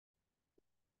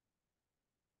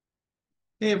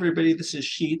Hey everybody, this is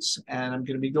Sheets, and I'm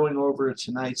going to be going over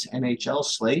tonight's NHL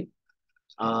slate.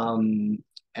 Um,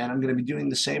 and I'm going to be doing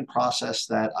the same process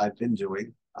that I've been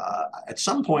doing. At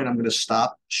some point, I'm going to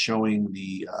stop showing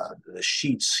the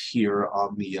sheets here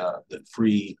on the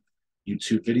free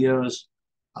YouTube videos.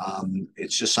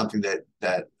 It's just something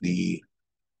that the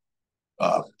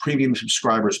premium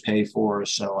subscribers pay for,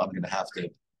 so I'm going to have to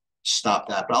stop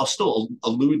that. But I'll still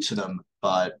allude to them,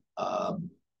 but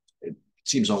it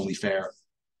seems only fair.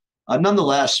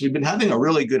 Nonetheless, we've been having a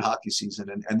really good hockey season,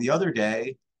 and the other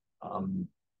day, um,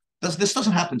 this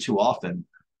doesn't happen too often.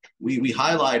 We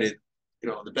highlighted,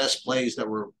 the best plays that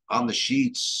were on the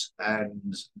sheets,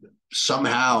 and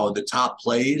somehow the top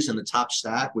plays and the top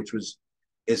stack, which was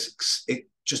is it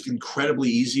just incredibly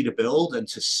easy to build and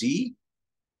to see,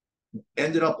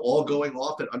 ended up all going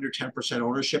off at under 10%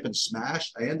 ownership and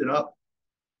smashed. I ended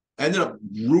up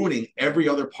ruining every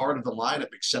other part of the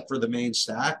lineup except for the main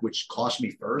stack, which cost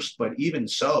me first. But even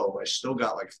so, I still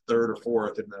got like third or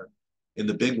fourth in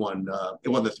the big one. It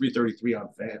won the 333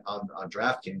 on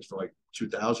DraftKings for like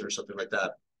 2,000 or something like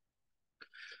that.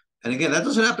 And again, that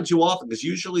doesn't happen too often because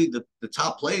usually the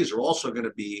top plays are also going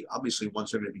to be obviously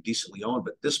ones that are going to be decently owned.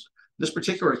 But this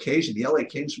particular occasion, the LA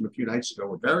Kings from a few nights ago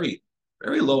were very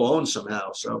very low owned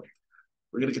somehow. So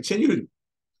we're going to continue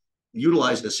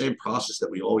utilizing the same process that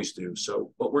we always do.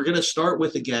 So what we're going to start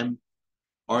with again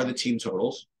are the team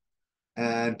totals.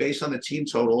 And based on the team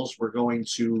totals, we're going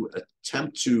to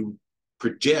attempt to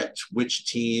predict which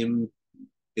team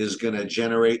is going to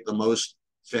generate the most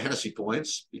fantasy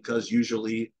points because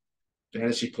usually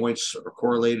fantasy points are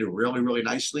correlated really, really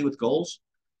nicely with goals.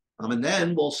 And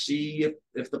then we'll see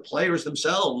if the players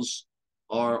themselves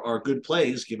are good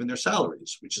plays given their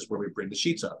salaries, which is where we bring the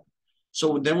sheets up.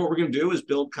 So then what we're going to do is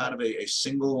build kind of a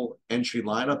single entry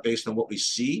lineup based on what we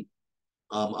see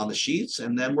on the sheets.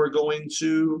 And then we're going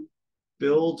to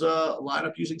build a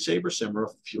lineup using SaberSim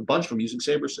or a bunch from using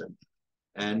SaberSim.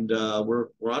 And we're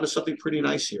onto something pretty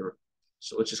nice here.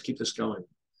 So let's just keep this going.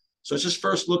 So let's just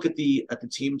first look at the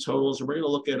team totals. And we're going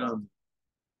to look at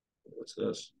what's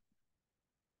this?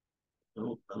 I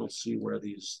don't see where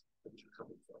these things are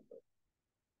coming from.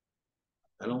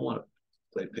 But I don't want to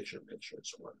play picture in picture.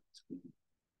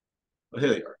 Oh, here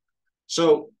they are.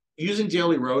 So using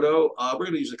Daily Roto, we're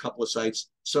going to use a couple of sites.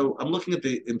 So I'm looking at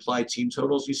the implied team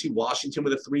totals. You see Washington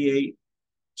with a 3.8,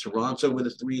 Toronto with a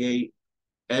 3.8,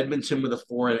 Edmonton with a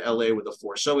 4, and LA with a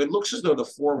 4. So it looks as though the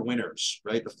four winners,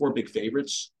 right, the four big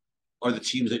favorites, are the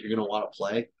teams that you're going to want to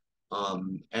play.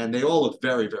 And they all look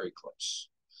very, very close.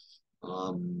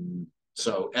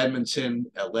 So Edmonton,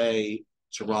 LA,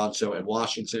 Toronto, and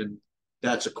Washington,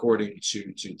 that's according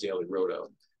to Daily Roto.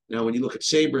 Now, when you look at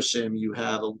SaberSim, you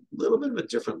have a little bit of a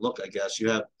different look, I guess. You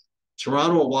have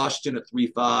Toronto and Washington at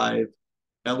 3.5,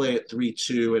 LA at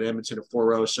 3.2, and Edmonton at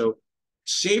 4.0. So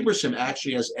SaberSim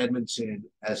actually has Edmonton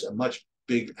as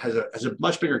has a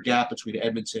much bigger gap between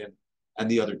Edmonton and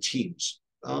the other teams.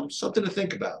 Something to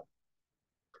think about.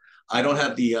 I don't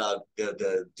have the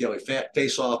daily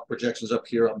face-off projections up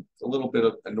here. I'm a little bit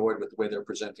annoyed with the way they're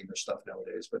presenting their stuff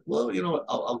nowadays. But well,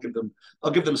 I'll give them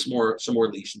some more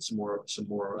leash and some more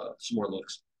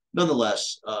looks.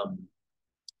 Nonetheless,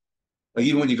 like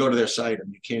even when you go to their site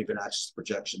and you can't even access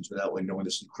projections without like knowing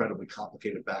this incredibly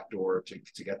complicated backdoor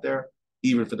to get there,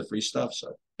 even for the free stuff.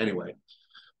 So anyway,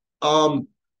 um,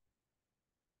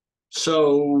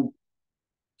 so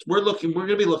we're going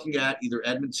to be looking at either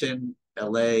Edmonton,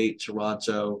 LA,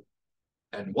 Toronto,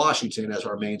 and Washington as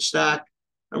our main stack,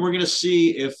 and we're going to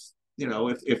see if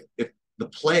if the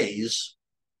plays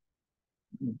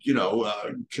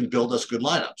can build us good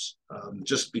lineups.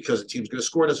 Just because a team's going to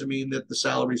score doesn't mean that the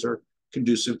salaries are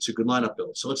conducive to good lineup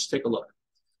builds. So let's take a look.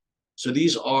 So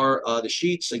these are the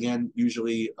sheets again,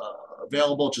 usually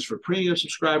available just for premium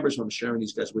subscribers. I'm sharing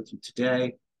these guys with you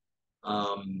today.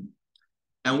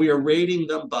 And we are rating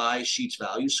them by Sheets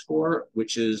Value Score,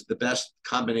 which is the best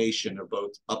combination of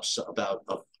both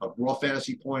of raw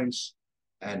fantasy points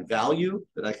and value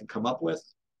that I can come up with.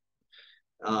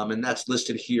 And that's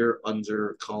listed here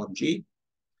under column G.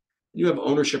 You have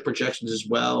ownership projections as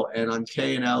well. And on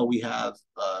K and L, we have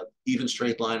even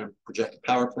straight line and projected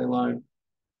power play line.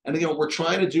 And again, what we're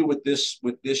trying to do with this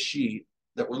sheet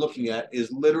that we're looking at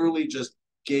is literally just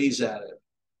gaze at it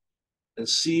and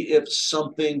see if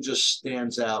something just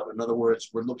stands out. In other words,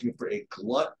 we're looking for a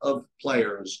glut of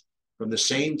players from the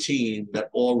same team that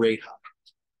all rate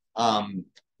high.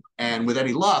 And with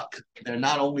any luck, they're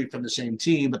not only from the same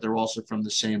team, but they're also from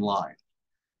the same line,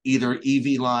 either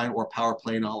EV line or power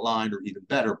play line, or even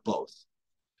better, both.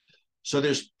 So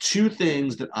there's two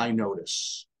things that I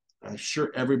notice. I'm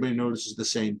sure everybody notices the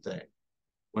same thing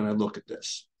when I look at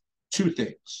this. two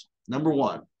things. Number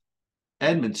one,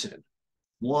 Edmonton,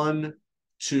 1,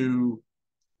 2,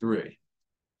 3,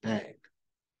 bang.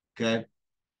 Okay.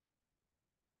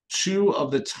 Three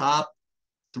of the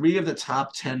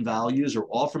top 10 values are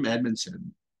all from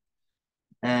Edmonton.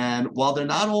 And while they're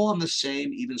not all on the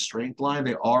same even strength line,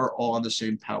 they are all on the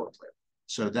same power play.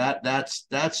 So that's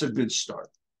a good start.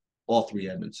 All three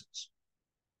Edmontons.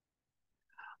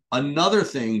 Another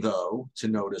thing, though, to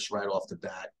notice right off the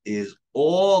bat is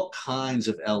all kinds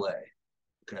of LA.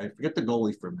 Okay, forget the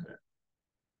goalie for a minute.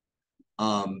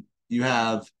 You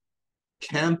have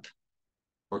Kemp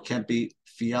or Kempe,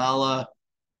 Fiala,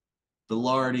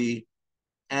 Velarde,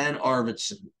 and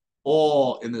Arvidsson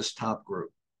all in this top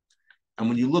group. And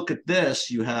when you look at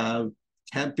this, you have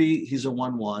Kempe, he's a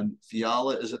 1-1.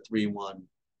 Fiala is a 3-1.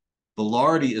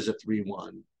 Velarde is a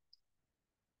 3-1.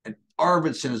 And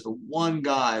Arvidsson is the one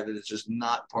guy that is just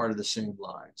not part of the same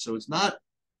line. So it's not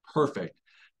perfect,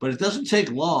 but it doesn't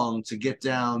take long to get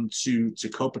down to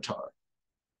Kopitar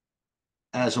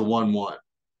as a 1-1.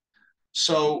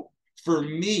 So for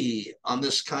me, on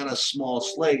this kind of small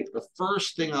slate, the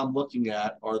first thing I'm looking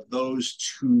at are those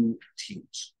two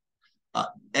teams.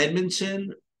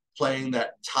 Edmonton playing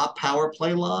that top power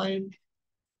play line,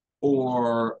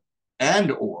 or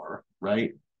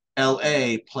right,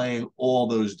 LA playing all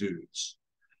those dudes.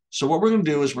 So what we're going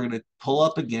to do is we're going to pull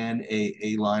up again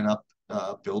a lineup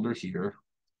builder here.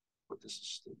 What this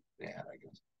is, yeah, I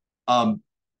guess.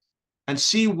 And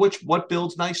see what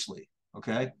builds nicely.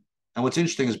 Okay. And what's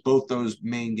interesting is both those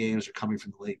main games are coming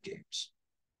from the late games.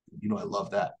 You know, I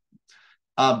love that.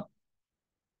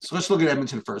 So let's look at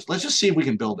Edmonton first. Let's just see if we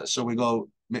can build this. So we go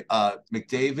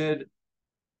McDavid.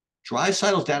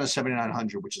 Draisaitl's down to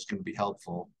 7,900, which is going to be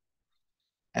helpful.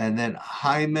 And then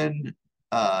Hyman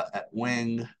at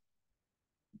wing.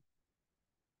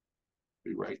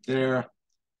 Be right there.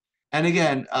 And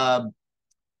again,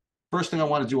 first thing I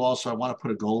want to do also, I want to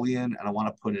put a goalie in, and I want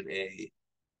to put in the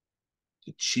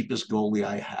cheapest goalie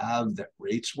I have that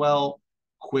rates well.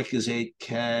 Quick is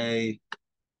 8K.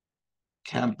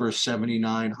 Kemper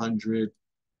 7,900.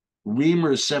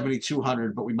 Reamer is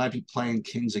 7,200, but we might be playing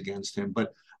Kings against him.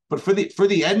 But for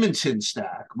the Edmonton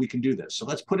stack, we can do this. So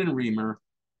let's put in Reamer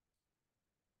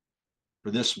for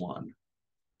this one.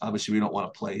 Obviously, we don't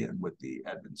want to play him with the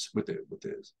Edmonds with the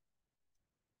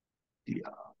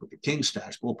King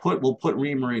stacks. We'll put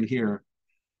Reamer in here.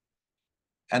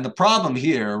 And the problem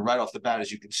here, right off the bat,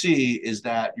 as you can see, is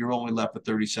that you're only left with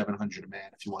 3,700 a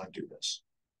man if you want to do this.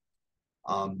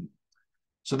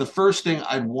 So the first thing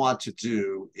I'd want to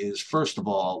do is, first of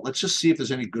all, let's just see if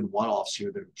there's any good one-offs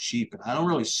here that are cheap. And I don't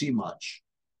really see much.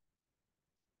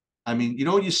 I mean, you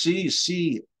know what you see? You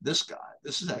see this guy.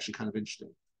 This is actually kind of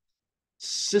interesting.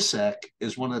 Sisek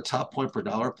is one of the top point per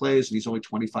dollar plays, and he's only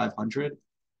 2,500.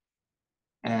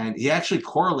 And he actually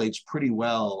correlates pretty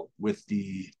well with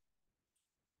the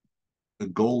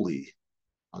goalie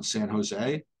on San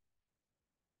Jose.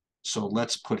 So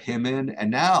let's put him in.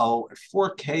 And now at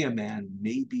 4K a man,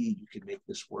 maybe you can make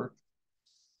this work.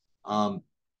 Let's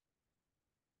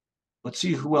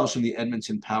see who else in the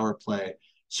Edmonton power play.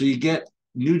 So you get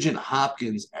Nugent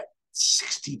Hopkins at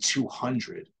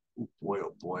 6,200.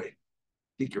 Oh boy. I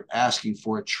think you're asking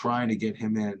for it, trying to get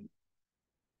him in.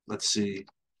 Let's see.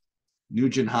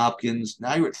 Nugent Hopkins.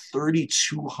 Now you're at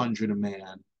 3,200 a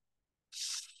man.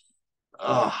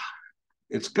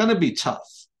 It's going to be tough.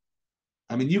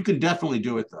 I mean, you can definitely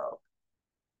do it, though.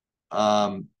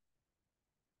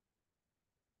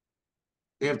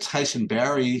 They have Tyson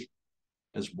Barrie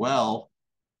as well.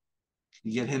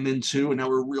 You get him in too, and now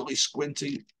we're really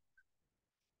squinting.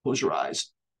 Close your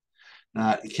eyes.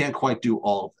 You can't quite do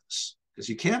all of this because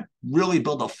you can't really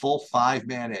build a full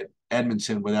 5-man at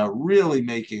Edmonton without really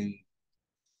making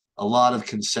a lot of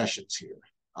concessions here.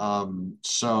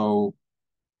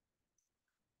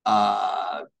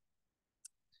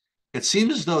 It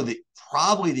seems as though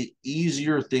probably the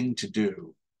easier thing to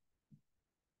do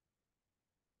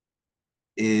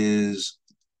is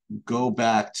go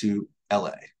back to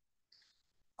LA.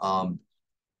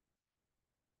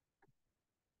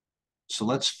 So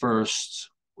let's first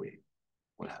wait.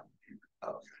 What happened here?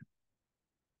 Oh, okay.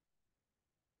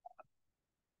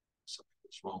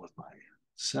 Something's wrong with my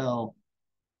cell.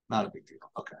 Not a big deal.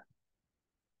 Okay.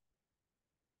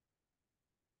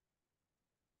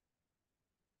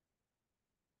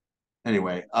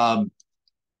 Anyway,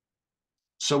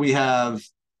 so we have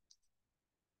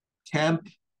Kemp,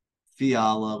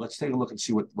 Fiala. Let's take a look and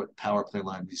see what power play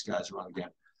line these guys are on again.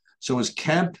 So is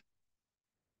Kemp,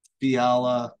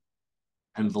 Fiala,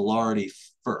 and Velarde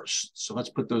first. So let's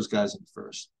put those guys in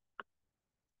first.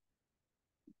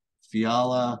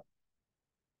 Fiala,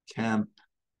 Kemp,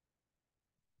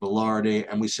 Velarde,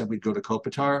 and we said we'd go to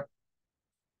Kopitar.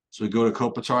 So we go to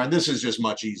Kopitar, and this is just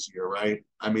much easier, right?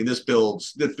 I mean, this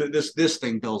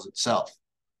thing builds itself,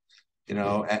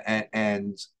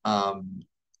 and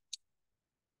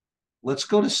let's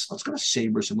go to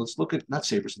Saberson. Let's look at not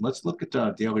Saberson. Let's look at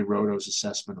Daily Roto's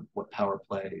assessment of what power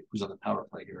play, who's on the power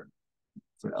play here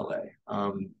for LA.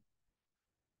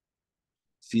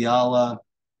 Fiala,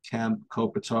 Kemp,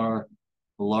 Kopitar,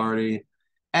 Velarde,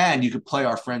 and you could play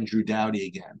our friend Drew Doughty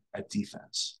again at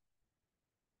defense.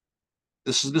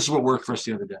 This is what worked for us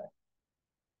the other day.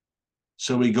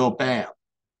 So we go bam,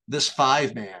 this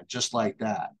 5-man just like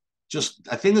that.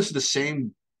 I think this is the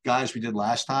same guys we did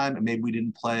last time, and maybe we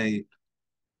didn't play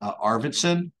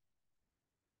Arvidsson.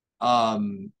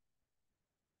 And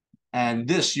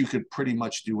this you could pretty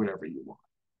much do whatever you want.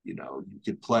 You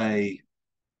could play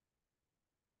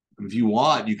if you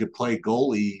want. You could play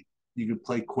goalie. You could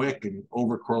play quick and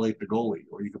over correlate the goalie,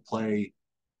 or you could play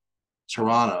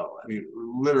Toronto. I mean,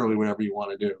 literally whatever you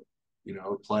want to do.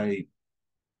 Play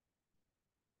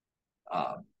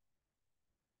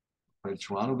play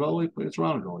Toronto goalie, play a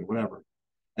Toronto goalie, whatever.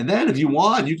 And then if you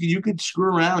want, you could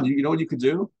screw around. You know what you could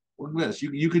do? Look at this.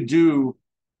 You could do.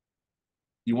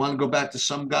 You want to go back to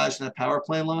some guys in that power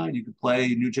play line? You could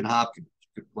play Nugent Hopkins.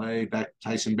 You could play back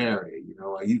Tyson Barrie.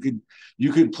 You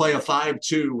could play a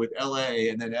 5-2 with LA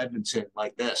and then Edmonton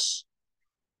like this,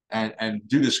 and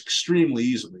do this extremely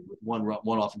easily with one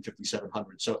off in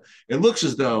 5,700. So it looks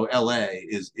as though LA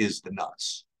is the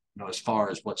nuts. As far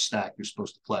as what stack you're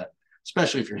supposed to play,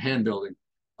 especially if you're hand building.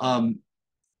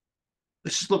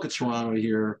 Let's just look at Toronto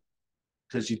here,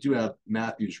 because you do have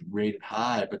Matthews rated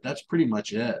high, but that's pretty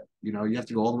much it. You have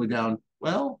to go all the way down.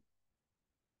 Well,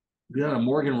 you got a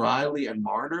Morgan Riley and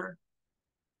Marner.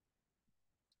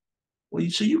 Well,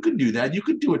 so you can do that. You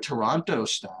could do a Toronto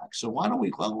stack. So why don't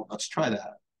we? Well, let's try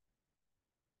that.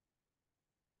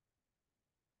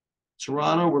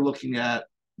 Toronto, we're looking at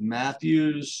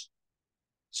Matthews,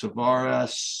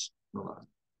 Tavares. Hold on.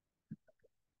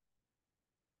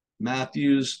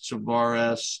 Matthews,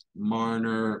 Tavares,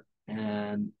 Marner,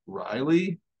 and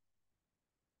Riley.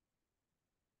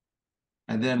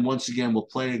 And then once again, we'll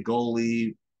play a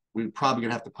goalie. We're probably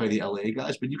gonna have to play the LA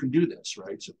guys, but you can do this,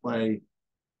 right? So play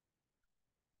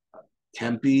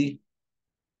Kempe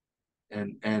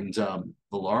and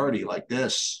Velarde like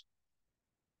this.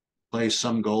 Play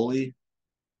some goalie.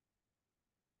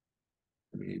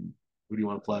 I mean, who do you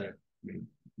want to play? I mean,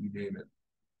 you name it.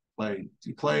 Play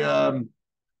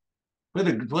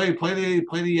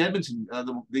the Edmonton,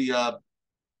 the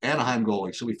Anaheim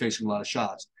goalie. So we're facing a lot of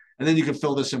shots. And then you can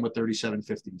fill this in with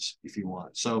 3750s if you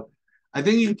want. So I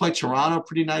think you can play Toronto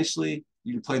pretty nicely.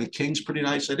 You can play the Kings pretty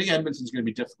nicely. I think Edmonton's going to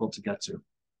be difficult to get to.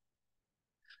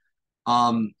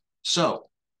 So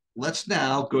let's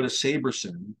now go to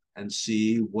Saberson and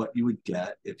see what you would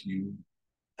get if you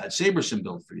had Saberson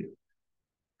built for you,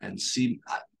 and see.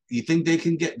 You think they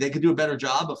can do a better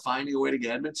job of finding a way to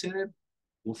get Edmonton in?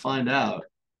 We'll find out.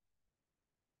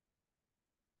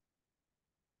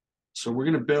 So we're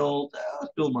going to build.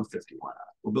 Let's build 150. Why not?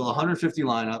 We'll build 150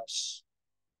 lineups,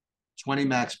 20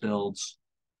 max builds.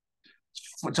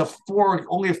 It's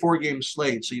only a 4-game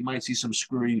slate, so you might see some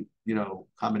screwy,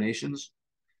 combinations.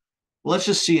 Well, let's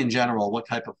just see in general what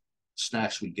type of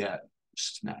stacks we get.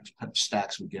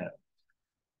 Stacks we get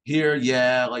here.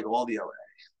 Yeah, like all the LA,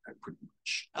 pretty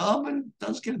much. But it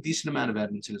does get a decent amount of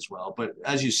Edmonton as well. But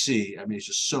as you see, I mean, it's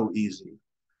just so easy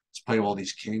to play all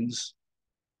these Kings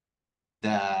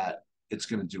that it's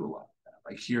going to do a lot of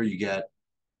that. Like here, you get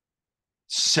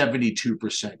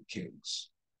 72% Kings.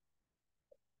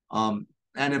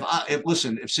 And if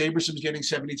Saberson's getting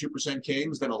 72%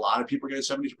 Kings, then a lot of people are getting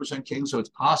 72% Kings. So it's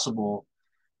possible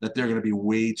that they're going to be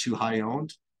way too high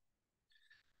owned.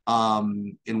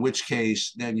 In which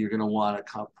case, then you're going to want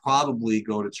to probably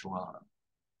go to Toronto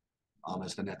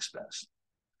as the next best.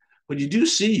 But you do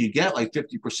see you get like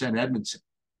 50% Edmonton.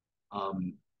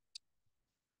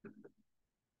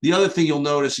 The other thing you'll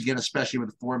notice, again, especially with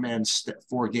the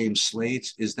 4-game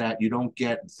slates, is that you don't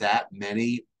get that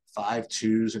many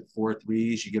 5-2s and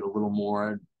 4-3s. You get a little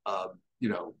more,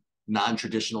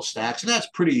 non-traditional stacks, and that's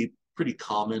pretty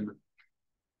common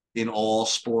in all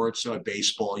sports. So at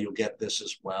baseball, you'll get this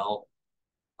as well.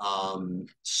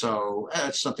 So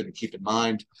that's something to keep in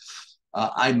mind.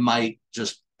 I might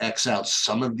just X out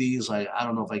some of these. I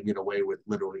don't know if I can get away with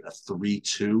literally a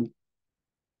 3-2.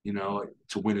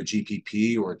 To win a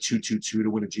GPP, or a 2-2-2 to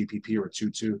win a GPP, or a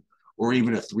 2-2, or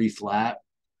even a 3 flat.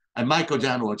 I might go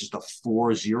down to just a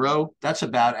 4-0. That's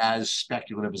about as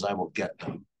speculative as I will get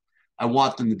them. I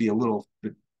want them to be a little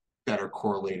bit better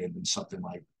correlated than something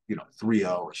like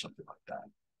 3-0 or something like that.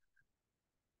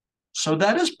 So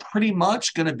that is pretty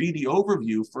much going to be the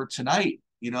overview for tonight.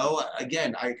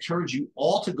 Again, I encourage you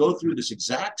all to go through this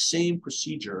exact same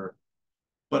procedure,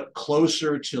 but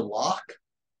closer to lock.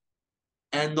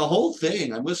 And the whole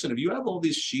thing, and listen, if you have all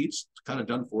these sheets kind of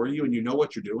done for you and you know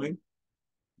what you're doing,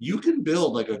 you can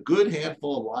build like a good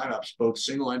handful of lineups, both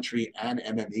single entry and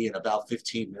MME, in about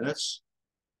 15 minutes.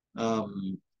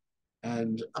 Um,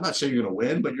 and I'm not saying you're going to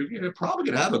win, but you're probably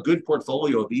going to have a good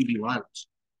portfolio of EV lineups.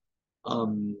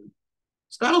 Um,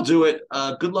 so that'll do it.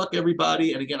 Good luck,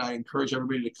 everybody. And again, I encourage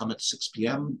everybody to come at 6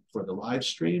 p.m. for the live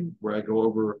stream where I go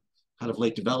over kind of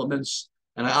late developments.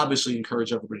 And I obviously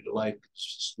encourage everybody to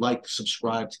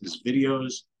subscribe to these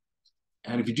videos.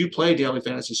 And if you do play daily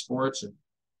fantasy sports and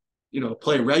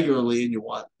play regularly and you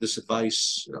want this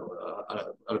advice,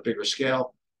 on a bigger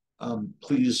scale,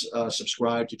 please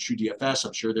subscribe to True DFS.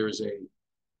 I'm sure there is a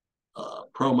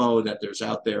promo that there's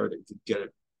out there that you can get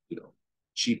it,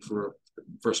 cheap for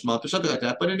first month or something like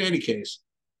that. But in any case,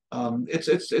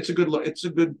 it's a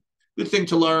good thing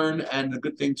to learn and a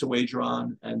good thing to wager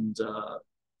on, and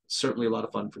certainly a lot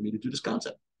of fun for me to do this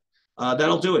content.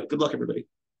 That'll do it. Good luck, everybody.